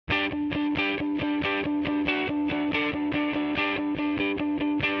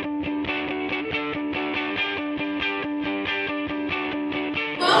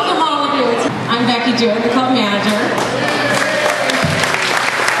I'm Becky Jewett, the club manager.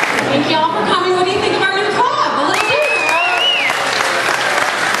 Thank you all for coming. What do you think of our new club? A little different, right?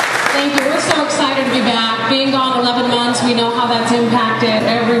 Thank you. We're so excited to be back. Being gone 11 months, we know how that's impacted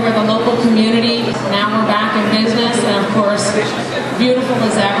everywhere, the local community. Now we're back in business, and of course, beautiful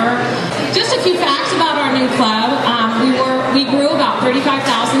as ever. Just a few facts about our new club. We grew about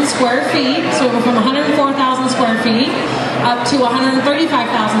 35,000 square feet, so we were from 104,000 square feet up to 135,000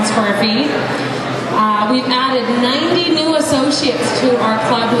 square feet. We've added 90 new associates to our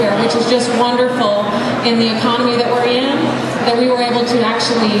club here, which is just wonderful in the economy that we're in, that we were able to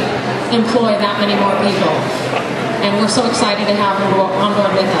actually employ that many more people. And we're so excited to have them on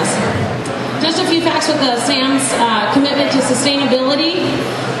board with us. Just a few facts with the Sam's commitment to sustainability.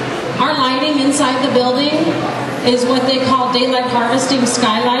 Our lighting inside the building is what they call daylight harvesting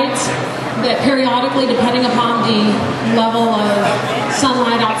skylights that periodically, depending upon the level of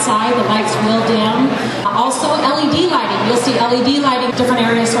sunlight outside, the lights will dim. Also LED lighting. You'll see LED lighting in different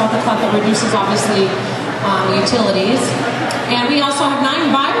areas throughout the club that reduces, obviously, utilities. And we also have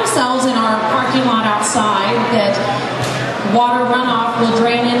 9 bio cells in our parking lot outside that water runoff will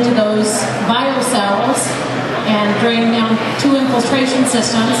drain into those bio cells and drain down 2 infiltration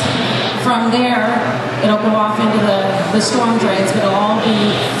systems. From there, it'll go off into the storm drains, but it'll all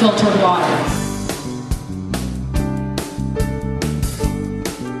be filtered water.